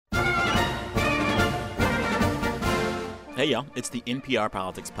Hey, y'all. It's the NPR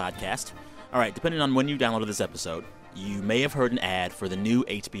Politics Podcast. All right, depending on when you downloaded this episode, you may have heard an ad for the new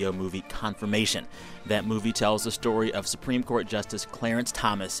HBO movie Confirmation. That movie tells the story of Supreme Court Justice Clarence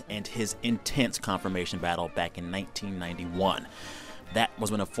Thomas and his intense confirmation battle back in 1991. That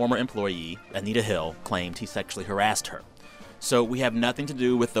was when a former employee, Anita Hill, claimed he sexually harassed her. So we have nothing to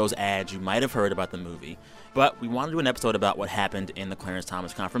do with those ads you might have heard about the movie, but we want to do an episode about what happened in the Clarence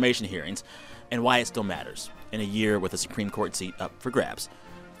Thomas confirmation hearings and why it still matters in a year with a Supreme Court seat up for grabs.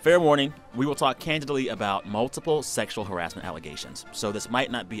 Fair warning, we will talk candidly about multiple sexual harassment allegations, so this might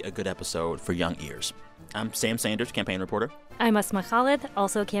not be a good episode for young ears. I'm Sam Sanders, campaign reporter. I'm Asma Khalid,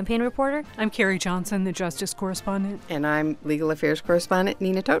 also campaign reporter. I'm Carrie Johnson, the justice correspondent. And I'm legal affairs correspondent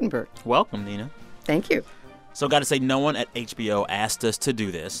Nina Totenberg. Welcome, Nina. Thank you. So got to say, no one at HBO asked us to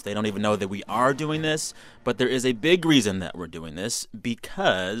do this. They don't even know that we are doing this, but there is a big reason that we're doing this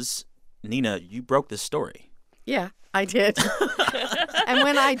because, Nina, you broke this story. Yeah, I did. And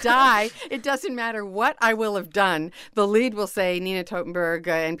when I die, it doesn't matter what I will have done. The lead will say Nina Totenberg,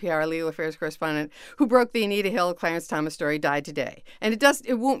 NPR legal affairs correspondent, who broke the Anita Hill Clarence Thomas story, died today. And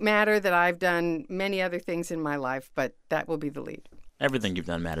it won't matter that I've done many other things in my life, but that will be the lead. Everything you've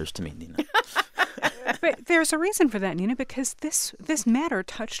done matters to me, Nina. But there's a reason for that, Nina, because this matter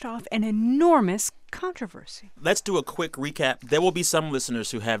touched off an enormous controversy. Let's do a quick recap. There will be some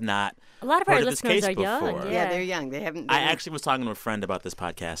listeners who have not A lot of heard our of this listeners case are young. before. Yeah, they're young. They haven't. I actually was talking to a friend about this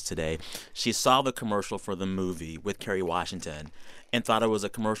podcast today. She saw the commercial for the movie with Kerry Washington and thought it was a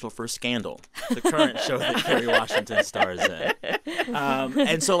commercial for Scandal, the current show that Kerry Washington stars in.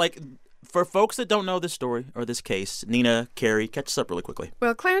 And so, for folks that don't know this story or this case, Nina, Carrie, catch us up really quickly.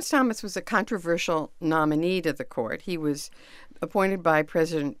 Well, Clarence Thomas was a controversial nominee to the court. He was appointed by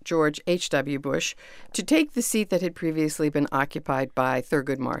President George H.W. Bush to take the seat that had previously been occupied by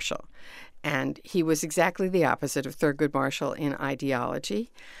Thurgood Marshall. And he was exactly the opposite of Thurgood Marshall in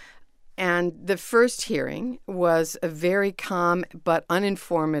ideology. And the first hearing was a very calm but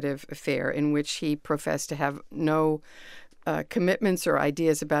uninformative affair in which he professed to have no commitments or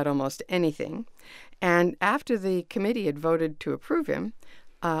ideas about almost anything. And after the committee had voted to approve him,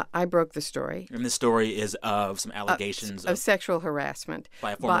 I broke the story. And this story is of some allegations of sexual harassment.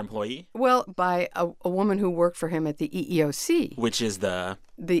 By a former employee? Well, by a woman who worked for him at the EEOC. Which is the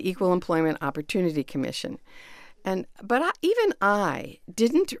Equal Employment Opportunity Commission. But even I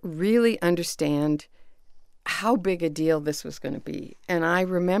didn't really understand how big a deal this was going to be. And I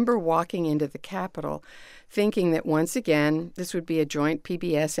remember walking into the Capitol thinking that once again, this would be a joint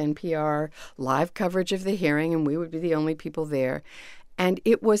PBS-NPR live coverage of the hearing, and we would be the only people there. And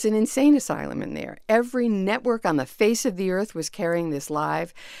it was an insane asylum in there. Every network on the face of the earth was carrying this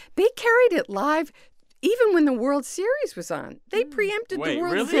live. They carried it live even when the World Series was on. They preempted the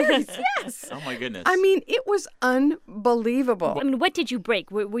World Series. Yes. Oh, my goodness. I mean, it was unbelievable. I mean, what did you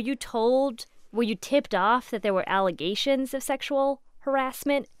break? Were you told, were you tipped off that there were allegations of sexual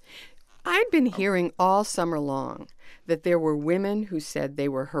harassment? I'd been hearing all summer long that there were women who said they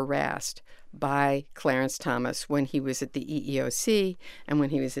were harassed by Clarence Thomas when he was at the EEOC and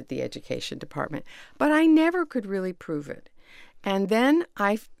when he was at the Education Department. But I never could really prove it. And then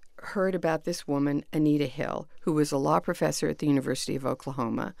I heard about this woman, Anita Hill, who was a law professor at the University of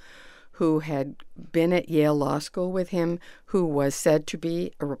Oklahoma, who had been at Yale Law School with him, who was said to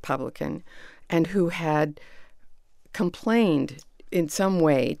be a Republican, and who had complained in some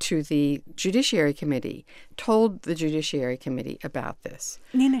way to the Judiciary Committee, told the Judiciary Committee about this.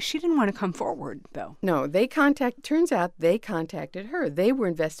 Nina, she didn't want to come forward, though. No, turns out they contacted her. They were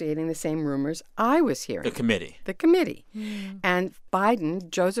investigating the same rumors I was hearing. The committee. The committee. And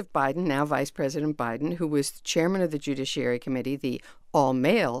Joseph Biden, now Vice President Biden, who was chairman of the Judiciary Committee, the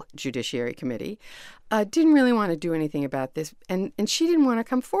all-male Judiciary Committee, didn't really want to do anything about this, and she didn't want to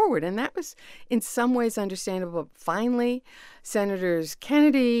come forward. And that was in some ways understandable. But finally, Senators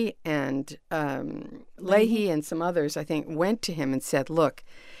Kennedy and Leahy and some others, I think, went to him and said, look,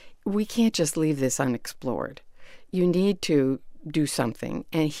 we can't just leave this unexplored. You need to do something.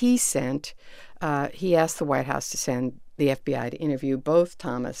 And he asked the White House to send the FBI to interview both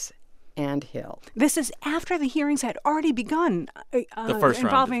Thomas and Hill. This is after the hearings had already begun the first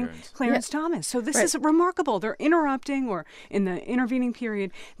involving round of Clarence Thomas. So this is remarkable. They're interrupting, or in the intervening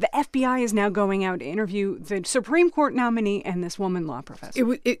period, the FBI is now going out to interview the Supreme Court nominee and this woman law professor.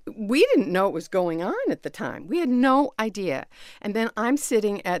 We didn't know it was going on at the time. We had no idea. And then I'm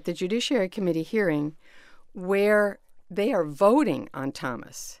sitting at the Judiciary Committee hearing where they are voting on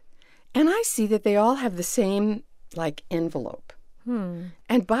Thomas. And I see that they all have the same, envelope.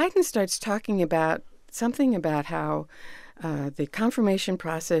 And Biden starts talking about something about how the confirmation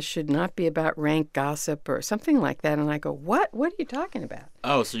process should not be about rank gossip or something like that. And I go, what? What are you talking about?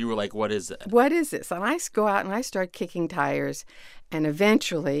 Oh, so you were like, what is that? What is this? And I go out and I start kicking tires, and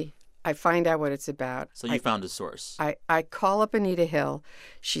eventually I find out what it's about. So you found a source. I call up Anita Hill.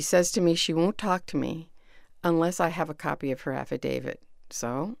 She says to me she won't talk to me unless I have a copy of her affidavit.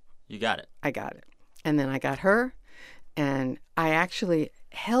 So You got it. I got it. And then I got her, and I actually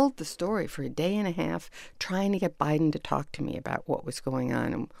held the story for a day and a half trying to get Biden to talk to me about what was going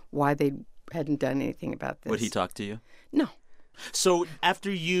on and why they hadn't done anything about this. Would he talk to you? No. So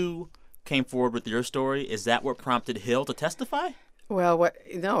after you came forward with your story, is that what prompted Hill to testify? Well,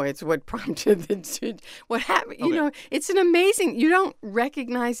 it's what prompted what happened. Okay. You know, it's an amazing, you don't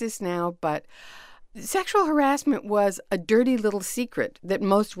recognize this now, but sexual harassment was a dirty little secret that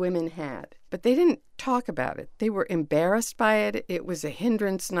most women had, but they didn't talk about it. They were embarrassed by it. It was a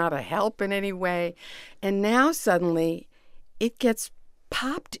hindrance, not a help in any way. And now suddenly it gets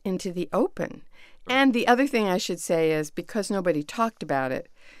popped into the open. And the other thing I should say is because nobody talked about it,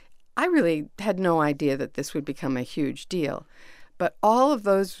 I really had no idea that this would become a huge deal. But all of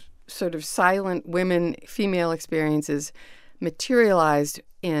those sort of silent women, female experiences materialized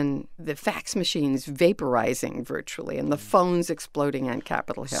in the fax machines vaporizing virtually and the phones exploding on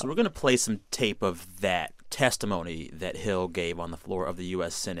Capitol Hill. So we're going to play some tape of that testimony that Hill gave on the floor of the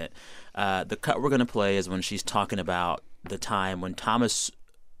U.S. Senate. The cut we're going to play is when she's talking about the time when Thomas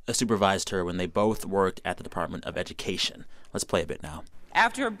supervised her when they both worked at the Department of Education. Let's play a bit now.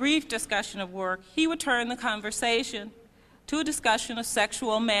 After a brief discussion of work, he would turn the conversation to a discussion of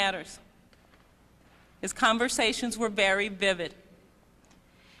sexual matters. His conversations were very vivid.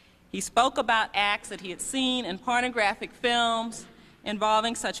 He spoke about acts that he had seen in pornographic films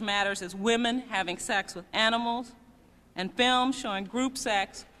involving such matters as women having sex with animals and films showing group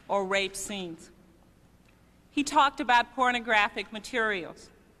sex or rape scenes. He talked about pornographic materials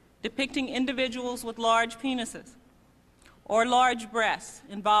depicting individuals with large penises or large breasts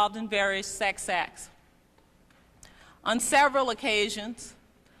involved in various sex acts. On several occasions,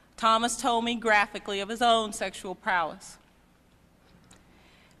 Thomas told me graphically of his own sexual prowess.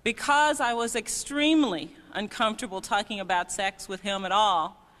 Because I was extremely uncomfortable talking about sex with him at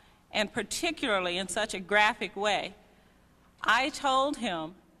all, and particularly in such a graphic way, I told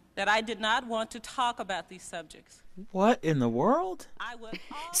him that I did not want to talk about these subjects. What in the world?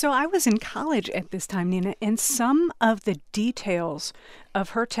 So I was in college at this time, Nina, and some of the details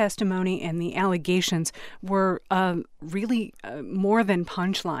of her testimony and the allegations were really more than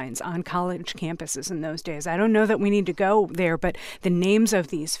punchlines on college campuses in those days. I don't know that we need to go there, but the names of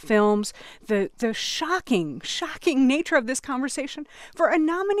these films, the shocking nature of this conversation for a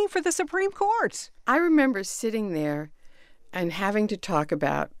nominee for the Supreme Court. I remember sitting there and having to talk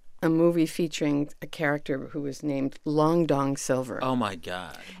about a movie featuring a character who was named Long Dong Silver. Oh, my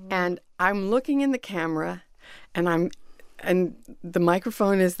God. And I'm looking in the camera, and the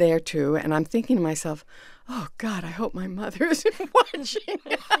microphone is there, too, and I'm thinking to myself, oh, God, I hope my mother isn't watching.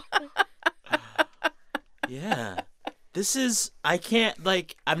 Yeah. This is, I've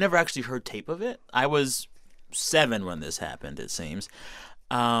never actually heard tape of it. I was 7 when this happened, it seems.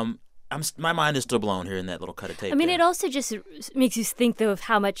 My mind is still blown here in that little cut of tape. I mean, there. it also just makes you think, though, of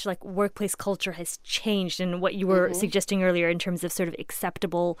how much workplace culture has changed and what you were suggesting earlier in terms of sort of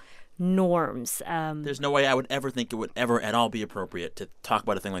acceptable norms. There's no way I would ever think it would ever at all be appropriate to talk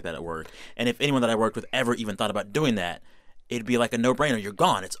about a thing like that at work. And if anyone that I worked with ever even thought about doing that, it'd be like a no-brainer. You're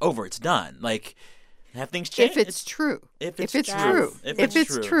gone. It's over. It's done. Have things changed? If it's true. If it's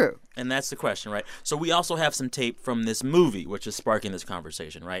true. And that's the question, right? So we also have some tape from this movie, which is sparking this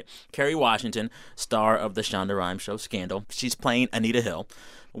conversation, right? Kerry Washington, star of the Shonda Rhimes show Scandal. She's playing Anita Hill.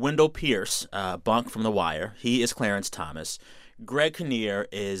 Wendell Pierce, Bunk from The Wire. He is Clarence Thomas. Greg Kinnear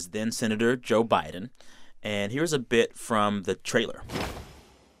is then Senator Joe Biden. And here's a bit from the trailer.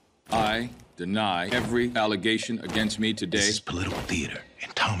 I deny every allegation against me today. This is political theater,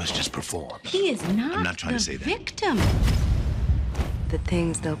 and Thomas just performed. He is not, I'm not trying to say that. Victim. The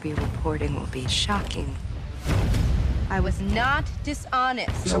things they'll be reporting will be shocking. I was not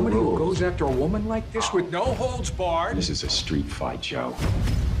dishonest. Somebody who goes after a woman like this with no holds barred. This is a street fight, Joe.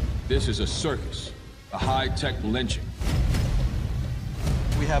 This is a circus, a high-tech lynching.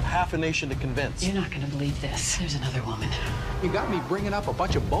 We have half a nation to convince. You're not going to believe this. There's another woman. You got me bringing up a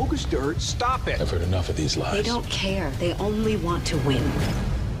bunch of bogus dirt. Stop it. I've heard enough of these lies. They don't care. They only want to win.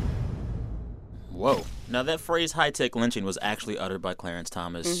 Whoa. Now, that phrase high-tech lynching was actually uttered by Clarence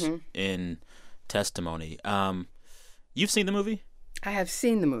Thomas in testimony. You've seen the movie? I have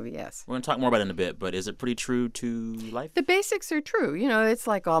seen the movie, yes. We're going to talk more about it in a bit, but is it pretty true to life? The basics are true. You know, it's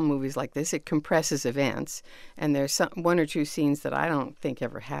like all movies like this. It compresses events, and there's one or two scenes that I don't think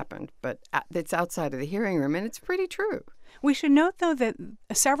ever happened, but it's outside of the hearing room, and it's pretty true. We should note, though, that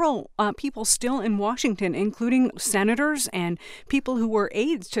several people still in Washington, including senators and people who were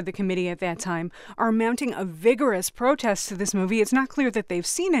aides to the committee at that time, are mounting a vigorous protest to this movie. It's not clear that they've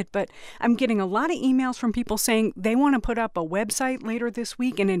seen it, but I'm getting a lot of emails from people saying they want to put up a website later this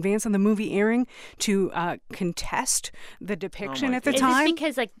week in advance of the movie airing to contest the depiction at the time. Is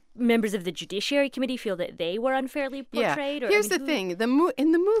this because, members of the Judiciary Committee feel that they were unfairly portrayed? Yeah. Here's the thing.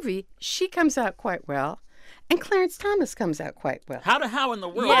 In the movie, she comes out quite well. And Clarence Thomas comes out quite well. How in the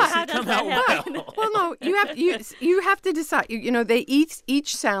world does he come out well? Well, no, you have to decide. You know, they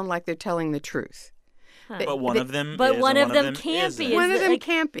each sound like they're telling the truth. Huh. But one of them can't be. One of them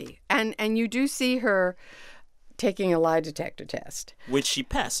can't be. And you do see her taking a lie detector test. Which she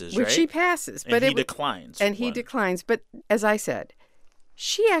passes, Which right? she passes. And he declines. And he declines. But as I said,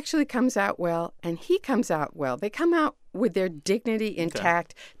 she actually comes out well, and he comes out well. They come out with their dignity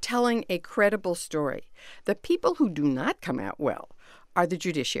intact, telling a credible story. The people who do not come out well are the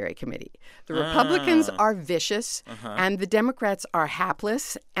Judiciary Committee. The Republicans are vicious, and the Democrats are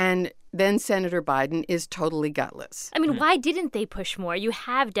hapless, and then Senator Biden is totally gutless. I mean, why didn't they push more? You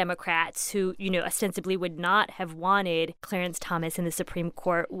have Democrats who, ostensibly would not have wanted Clarence Thomas in the Supreme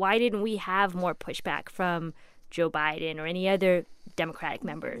Court. Why didn't we have more pushback from Joe Biden or any other Democratic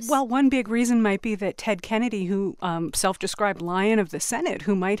members? Well, one big reason might be that Ted Kennedy, who self-described Lion of the Senate,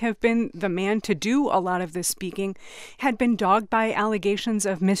 who might have been the man to do a lot of this speaking, had been dogged by allegations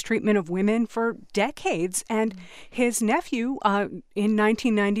of mistreatment of women for decades. And his nephew, in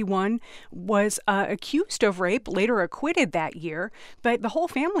 1991, was accused of rape, later acquitted that year. But the whole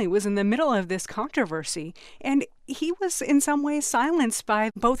family was in the middle of this controversy. And he was in some ways silenced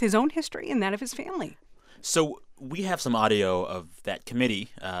by both his own history and that of his family. So we have some audio of that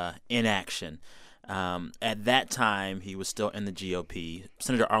committee in action. At that time, he was still in the GOP.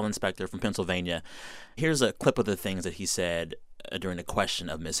 Senator Arlen Specter from Pennsylvania. Here's a clip of the things that he said during the question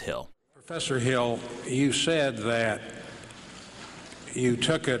of Ms. Hill. Professor Hill, you said that you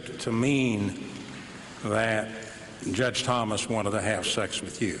took it to mean that Judge Thomas wanted to have sex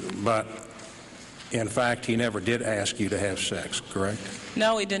with you, but in fact, he never did ask you to have sex, correct?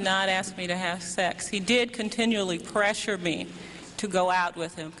 No, he did not ask me to have sex. He did continually pressure me to go out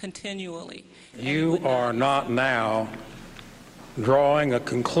with him, continually. You are not now drawing a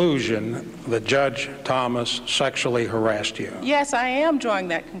conclusion that Judge Thomas sexually harassed you. Yes, I am drawing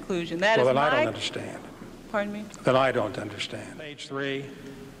that conclusion. That is then I don't understand. Pardon me? Then I don't understand. Page 3,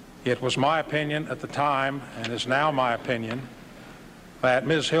 it was my opinion at the time, and is now my opinion, that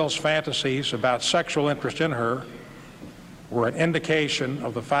Ms. Hill's fantasies about sexual interest in her were an indication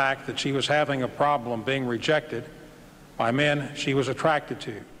of the fact that she was having a problem being rejected by men she was attracted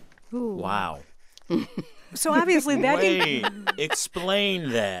to. Ooh. Wow. So obviously that Wait, explain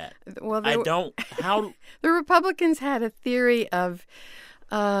that. Well, how? The Republicans had a theory of,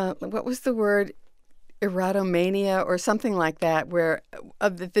 what was the word? Erotomania or something like that, where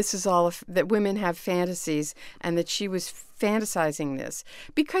that this is all that women have fantasies, and that she was fantasizing this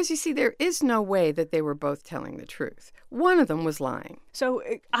because, you see, there is no way that they were both telling the truth. One of them was lying. So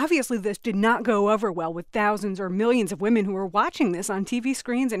obviously this did not go over well with thousands or millions of women who were watching this on TV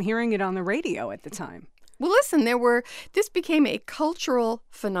screens and hearing it on the radio at the time. Well, listen, this became a cultural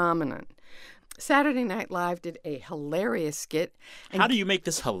phenomenon. Saturday Night Live did a hilarious skit. How do you make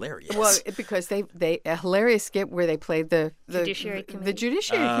this hilarious? Well, because they a hilarious skit where they played the Judiciary Committee. The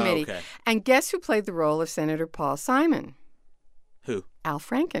Judiciary Committee. Okay. And guess who played the role of Senator Paul Simon? Who? Al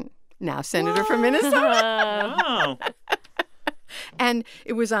Franken, now Senator from Minnesota. Wow. And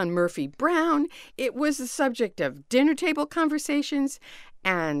it was on Murphy Brown. It was the subject of dinner table conversations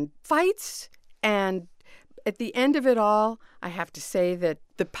and fights. And at the end of it all, I have to say that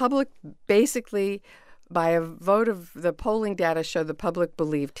the public basically, by a vote of the polling data show, the public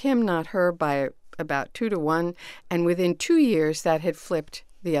believed him, not her, by about 2-1. And within 2 years, that had flipped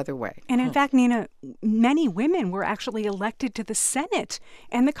the other way. And in fact, Nina, many women were actually elected to the Senate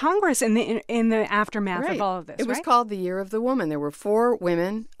and the Congress in the aftermath of all of this. It was called the Year of the Woman. There were 4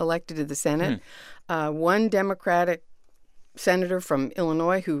 women elected to the Senate. One Democratic senator from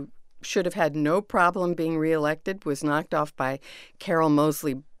Illinois who should have had no problem being reelected was knocked off by Carol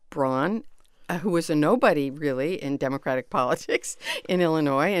Moseley Braun, who was a nobody, really, in Democratic politics in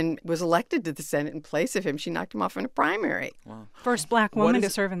Illinois, and was elected to the Senate in place of him. She knocked him off in a primary. Wow. First black woman to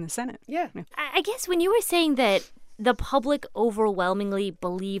serve in the Senate. Yeah. I guess when you were saying that the public overwhelmingly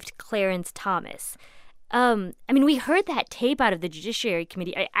believed Clarence Thomas, We heard that tape out of the Judiciary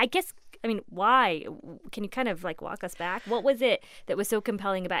Committee. I guess, why? Can you kind of walk us back? What was it that was so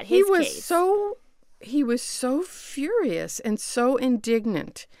compelling about his case? He was so furious and so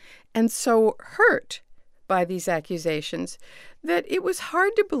indignant and so hurt by these accusations that it was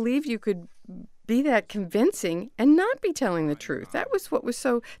hard to believe you could be that convincing and not be telling the truth. That was what was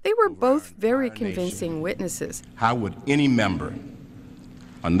so... They were both very convincing witnesses. How would any member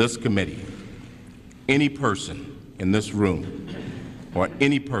on this committee, any person in this room, or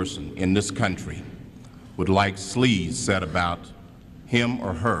any person in this country would like sleaze said about him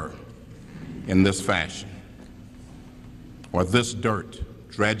or her in this fashion, or this dirt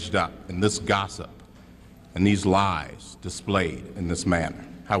dredged up, and this gossip, and these lies displayed in this manner?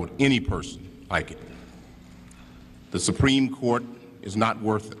 How would any person like it? The Supreme Court is not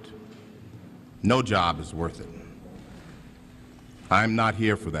worth it. No job is worth it. I'm not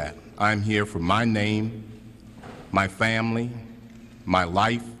here for that. I'm here for my name, my family, my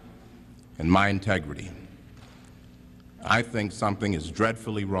life, and my integrity. I think something is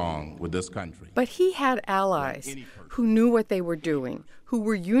dreadfully wrong with this country. But he had allies who knew what they were doing, who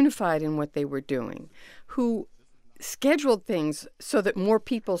were unified in what they were doing, who scheduled things so that more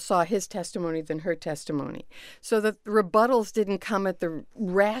people saw his testimony than her testimony, so that the rebuttals didn't come at the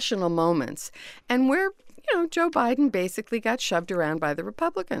rational moments, and where, Joe Biden basically got shoved around by the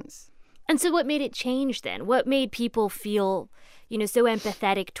Republicans. And so what made it change then? What made people feel, so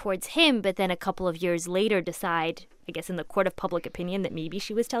empathetic towards him, but then a couple of years later decide, I guess in the court of public opinion, that maybe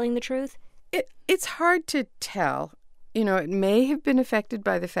she was telling the truth? It's hard to tell. It may have been affected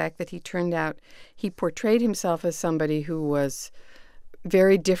by the fact that he portrayed himself as somebody who was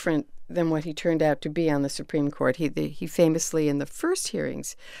very different than what he turned out to be on the Supreme Court. He famously, in the first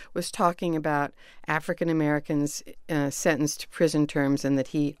hearings, was talking about African Americans sentenced to prison terms, and that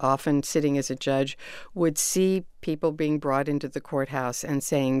he, often sitting as a judge, would see people being brought into the courthouse and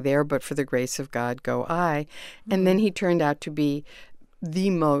saying, "There, but for the grace of God, go I." Mm-hmm. And then he turned out to be the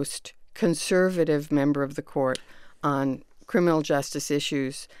most conservative member of the court on criminal justice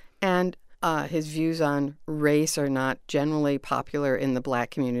issues, and his views on race are not generally popular in the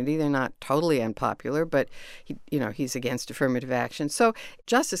black community. They're not totally unpopular, but he's against affirmative action. So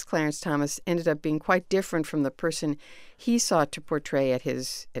Justice Clarence Thomas ended up being quite different from the person he sought to portray at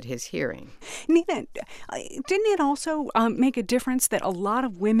his hearing. Nina, didn't it also make a difference that a lot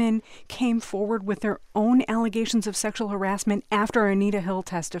of women came forward with their own allegations of sexual harassment after Anita Hill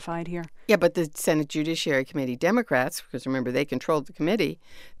testified here? Yeah, but the Senate Judiciary Committee Democrats, because remember, they controlled the committee,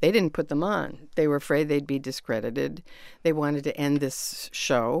 they didn't put them on. They were afraid they'd be discredited. They wanted to end this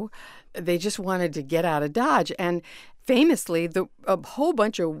show. They just wanted to get out of Dodge. And famously, a whole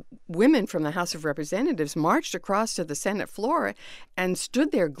bunch of women from the House of Representatives marched across to the Senate floor and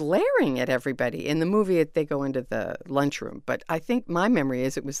stood there glaring at everybody. In the movie, they go into the lunchroom. But I think my memory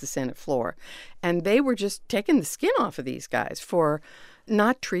is it was the Senate floor. And they were just taking the skin off of these guys for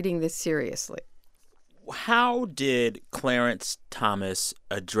not treating this seriously. How did Clarence Thomas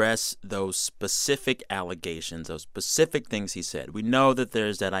address those specific allegations, those specific things he said? We know that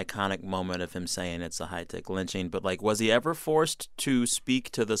there's that iconic moment of him saying it's a high-tech lynching, but was he ever forced to speak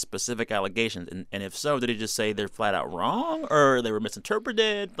to the specific allegations? And if so, did he just say they're flat out wrong, or they were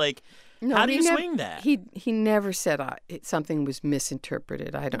misinterpreted? No, how do you swing that? He never said something was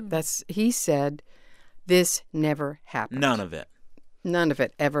misinterpreted. He said this never happened. None of it. None of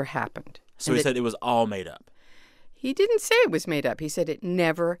it ever happened. So he said it was all made up. He didn't say it was made up. He said it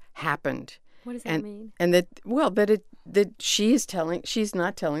never happened. What does that mean? And that she's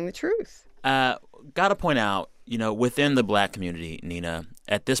not telling the truth. Got to point out, within the black community, Nina,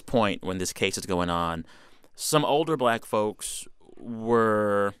 at this point when this case is going on, some older black folks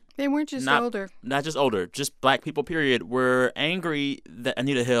were... They weren't just older. Not just older, just black people, period, were angry that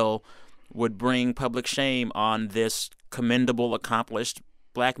Anita Hill would bring public shame on this commendable, accomplished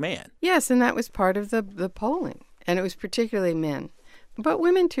black man. Yes, and that was part of the polling. And it was particularly men, but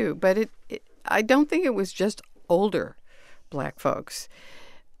women too. But I don't think it was just older black folks.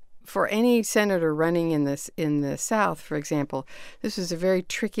 For any senator running in the South, for example, this was a very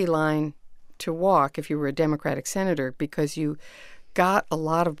tricky line to walk if you were a Democratic senator, because you got a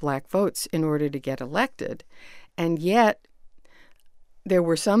lot of black votes in order to get elected. And yet there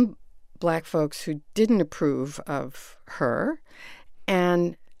were some black folks who didn't approve of her.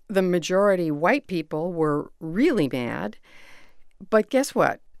 And the majority white people were really mad. But guess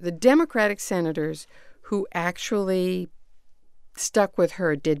what? The Democratic senators who actually stuck with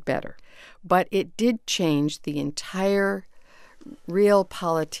her did better. But it did change the entire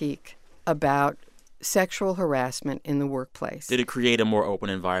realpolitik about sexual harassment in the workplace. Did it create a more open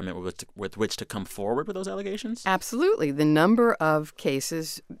environment with which to come forward with those allegations? Absolutely. The number of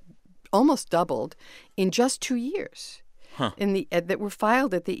cases almost doubled in just 2 years that were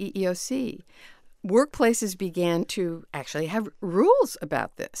filed at the EEOC. Workplaces began to actually have rules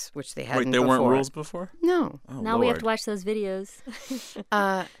about this, which they hadn't before. Wait, there weren't rules before? No. Oh, now Lord. we have to watch those videos.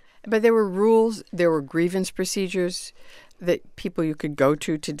 But there were rules, there were grievance procedures that you could go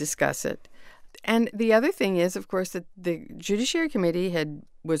to discuss it. And the other thing is, of course, that the Judiciary Committee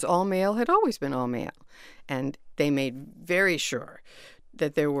was all male, had always been all male. And they made very sure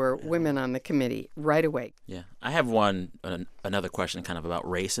that there were women on the committee right away. Yeah. I have another question kind of about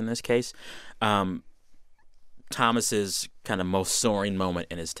race in this case. Thomas's kind of most soaring moment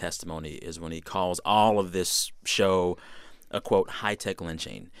in his testimony is when he calls all of this show a, quote, high-tech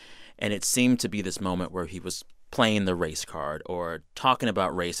lynching. And it seemed to be this moment where he was playing the race card or talking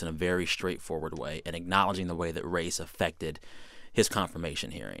about race in a very straightforward way and acknowledging the way that race affected his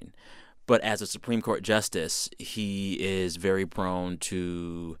confirmation hearing. But as a Supreme Court justice, he is very prone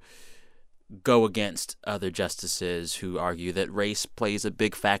to go against other justices who argue that race plays a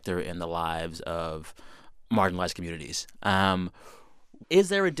big factor in the lives of marginalized communities. Is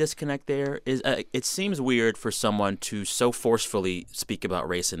there a disconnect there? It seems weird for someone to so forcefully speak about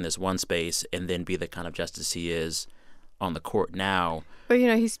race in this one space and then be the kind of justice he is on the court now. But,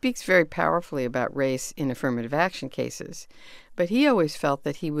 he speaks very powerfully about race in affirmative action cases. But he always felt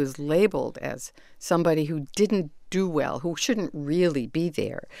that he was labeled as somebody who didn't do well, who shouldn't really be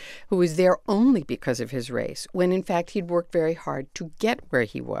there, who was there only because of his race, when in fact he'd worked very hard to get where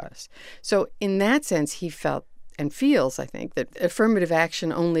he was. So in that sense, he felt and feels, I think, that affirmative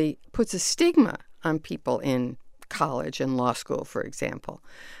action only puts a stigma on people in college and law school, for example.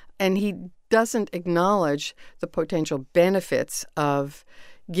 And he doesn't acknowledge the potential benefits of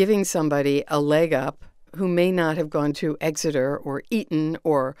giving somebody a leg up who may not have gone to Exeter or Eton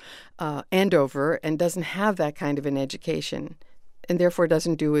or Andover and doesn't have that kind of an education and therefore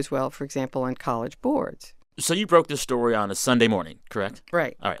doesn't do as well, for example, on college boards. So you broke this story on a Sunday morning, correct?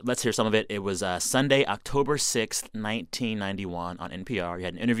 Right. All right, let's hear some of it. It was Sunday, October 6th, 1991 on NPR. You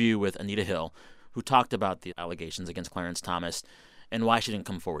had an interview with Anita Hill, who talked about the allegations against Clarence Thomas and why she didn't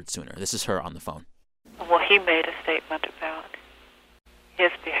come forward sooner. This is her on the phone. Well, he made a statement about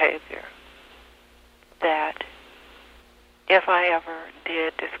his behavior that if I ever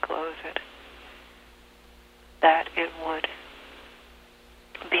did disclose it, that it would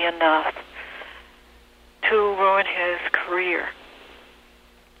be enough to ruin his career.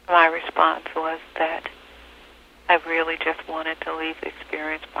 My response was that I really just wanted to leave the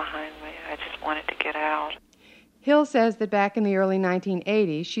experience behind me. I just wanted to get out. Hill says that back in the early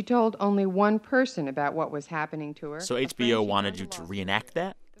 1980s, she told only one person about what was happening to her. So HBO wanted you to reenact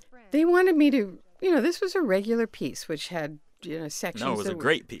that? They wanted me to, this was a regular piece, which had, sections. No, it was a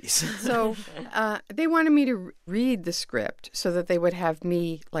great piece. So they wanted me to read the script so that they would have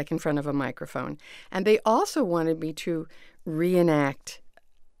me, like, in front of a microphone. And they also wanted me to reenact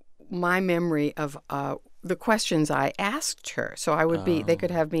my memory of the questions I asked her. So I would they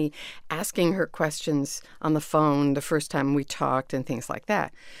could have me asking her questions on the phone the first time we talked and things like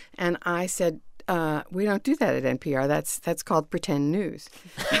that. And I said, we don't do that at NPR. That's called pretend news.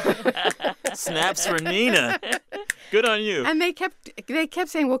 Snaps for Nina. Good on you. And they kept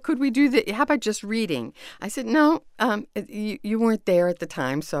saying, well, could we do that? How about just reading? I said, no, you weren't there at the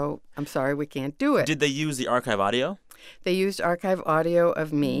time, so I'm sorry, we can't do it. Did they use the archive audio? They used archive audio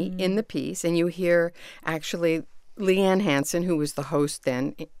of me in the piece, and you hear actually Leanne Hansen, who was the host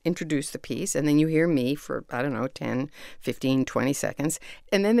then, introduce the piece, and then you hear me for, 10, 15, 20 seconds.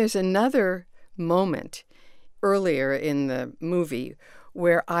 And then there's another moment earlier in the movie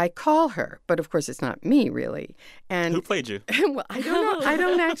where I call her, but of course it's not me, really. And who played you? Well, I don't know. I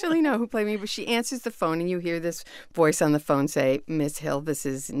don't actually know who played me, but she answers the phone, and you hear this voice on the phone say, "Miss Hill, this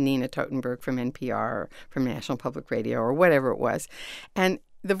is Nina Totenberg from NPR or from National Public Radio," or whatever it was. And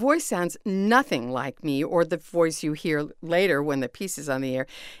the voice sounds nothing like me or the voice you hear later when the piece is on the air.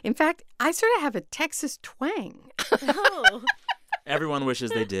 In fact, I sort of have a Texas twang. Oh. Everyone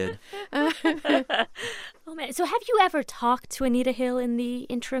wishes they did. Oh, man. So have you ever talked to Anita Hill in the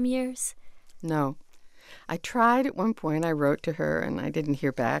interim years? No. I tried at one point. I wrote to her, and I didn't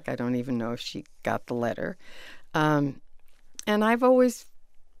hear back. I don't even know if she got the letter. And I've always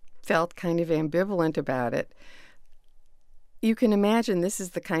felt kind of ambivalent about it. You can imagine this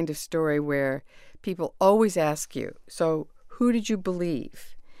is the kind of story where people always ask you, so who did you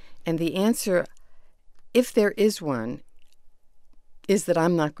believe? And the answer, if there is one, is that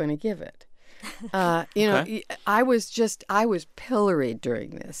I'm not going to give it. Okay. I was pilloried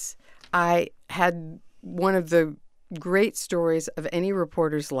during this. I had one of the great stories of any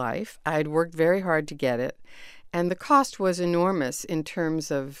reporter's life. I had worked very hard to get it, and the cost was enormous in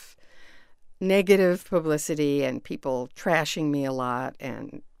terms of negative publicity and people trashing me a lot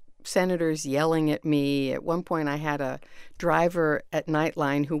and senators yelling at me. At one point, I had a driver at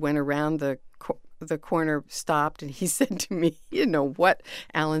Nightline who went around the corner, stopped, and he said to me, you know what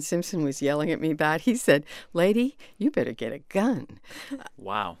Alan Simpson was yelling at me about? He said, "Lady, you better get a gun."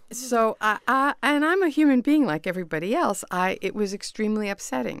 Wow. So and I'm a human being like everybody else. It was extremely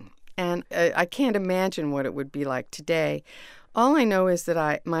upsetting, and I can't imagine what it would be like today. All I know is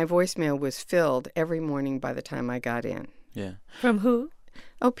that my voicemail was filled every morning by the time I got in. Yeah. From who?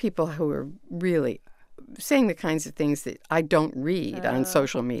 Oh, people who are really saying the kinds of things that I don't read on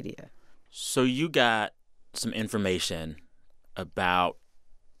social media. So you got some information about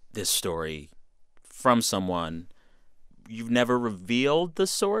this story from someone. You've never revealed the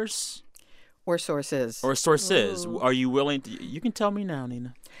source? Or sources. Or sources. Ooh. Are you willing to? You can tell me now,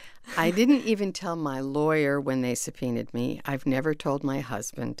 Nina. I didn't even tell my lawyer when they subpoenaed me. I've never told my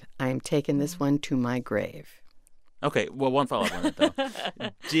husband. I am taking this one to my grave. Okay, well, one follow-up on it, though.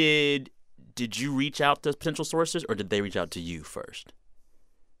 Did you reach out to potential sources, or did they reach out to you first?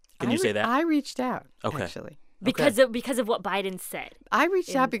 Can you say that? I reached out, okay. Actually. Because of what Biden said. I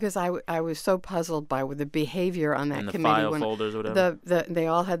reached out because I was so puzzled by the behavior on that and the committee. file folders or whatever? They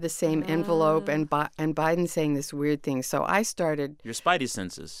all had the same envelope, and Biden saying this weird thing. So I started... Your spidey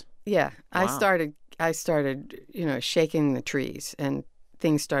senses. Yeah. Wow. I started, shaking the trees, and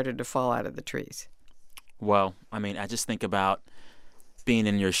things started to fall out of the trees. Well, I mean, I just think about being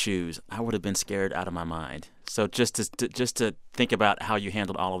in your shoes. I would have been scared out of my mind. So just to think about how you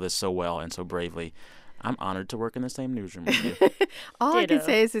handled all of this so well and so bravely, I'm honored to work in the same newsroom with you. All I can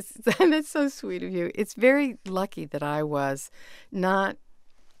say is that's so sweet of you. It's very lucky that I was not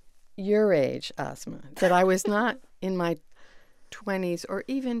your age, Asma, that I was not in my 20s or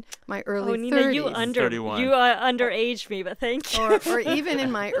even my early 30s. Nina, you underaged me, but thank you. Or even in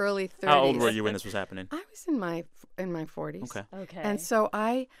my early 30s. How old were you when this was happening? I was in my 40s. Okay. And so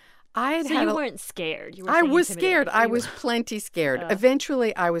I had So you weren't scared. You were I was scared. I was plenty scared.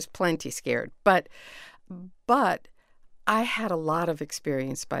 Eventually, I was plenty scared. But I had a lot of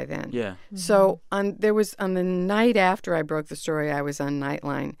experience by then. Yeah. Mm-hmm. So on the night after I broke the story, I was on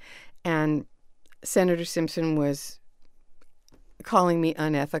Nightline, and Senator Simpson was calling me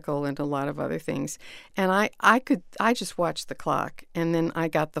unethical and a lot of other things. And I just watched the clock, and then I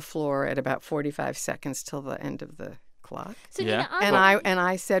got the floor at about 45 seconds till the end of the clock. So yeah. Nina, And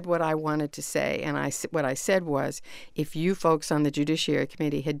I said what I wanted to say, and what I said was, if you folks on the Judiciary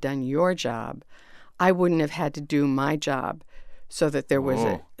Committee had done your job, I wouldn't have had to do my job, so that there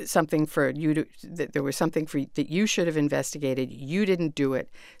was something for you to that you should have investigated. You didn't do it,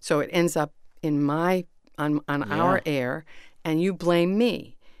 so it ends up in our air, and you blame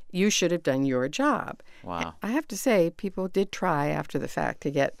me. You should have done your job. Wow. I have to say, people did try after the fact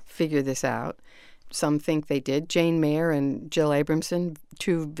to figure this out. Some think they did. Jane Mayer and Jill Abramson,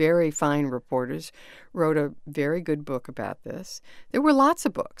 two very fine reporters, wrote a very good book about this. There were lots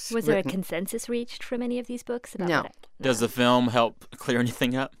of books. Was there a consensus reached from any of these books? No. Does the film help clear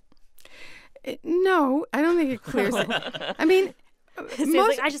anything up? No, I don't think it clears it. I mean,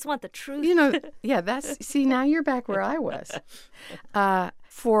 I just want the truth. See, now you're back where I was.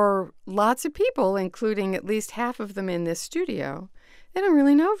 For lots of people, including at least half of them in this studio, they don't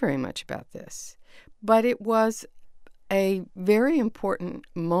really know very much about this. But it was a very important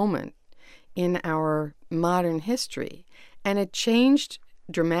moment in our modern history, and it changed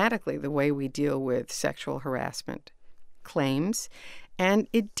dramatically the way we deal with sexual harassment claims, and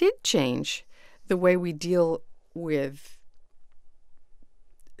it did change the way we deal with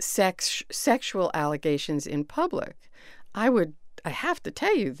sexual allegations in public. I have to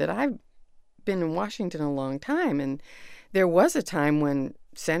tell you that I've been in Washington a long time, and there was a time when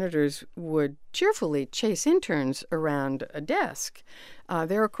senators would cheerfully chase interns around a desk.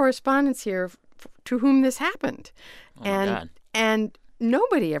 There are correspondents here to whom this happened. Oh my God. And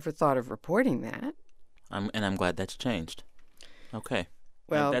nobody ever thought of reporting that. I'm glad that's changed. Okay.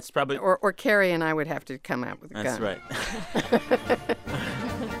 Well, that's probably... Or Carrie and I would have to come out with a gun. That's right.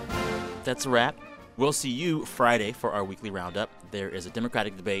 That's a wrap. We'll see you Friday for our weekly roundup. There is a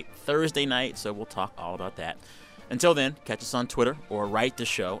Democratic debate Thursday night, so we'll talk all about that. Until then, catch us on Twitter or write the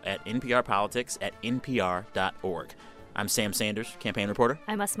show at nprpolitics@npr.org. I'm Sam Sanders, campaign reporter.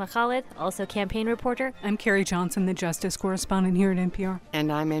 I'm Asma Khalid, also campaign reporter. I'm Carrie Johnson, the justice correspondent here at NPR.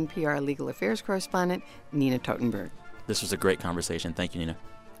 And I'm NPR legal affairs correspondent Nina Totenberg. This was a great conversation. Thank you, Nina.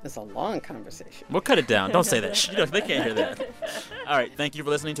 It's a long conversation. We'll cut it down. Don't say that. They can't hear that. All right. Thank you for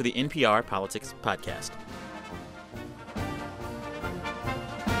listening to the NPR Politics Podcast.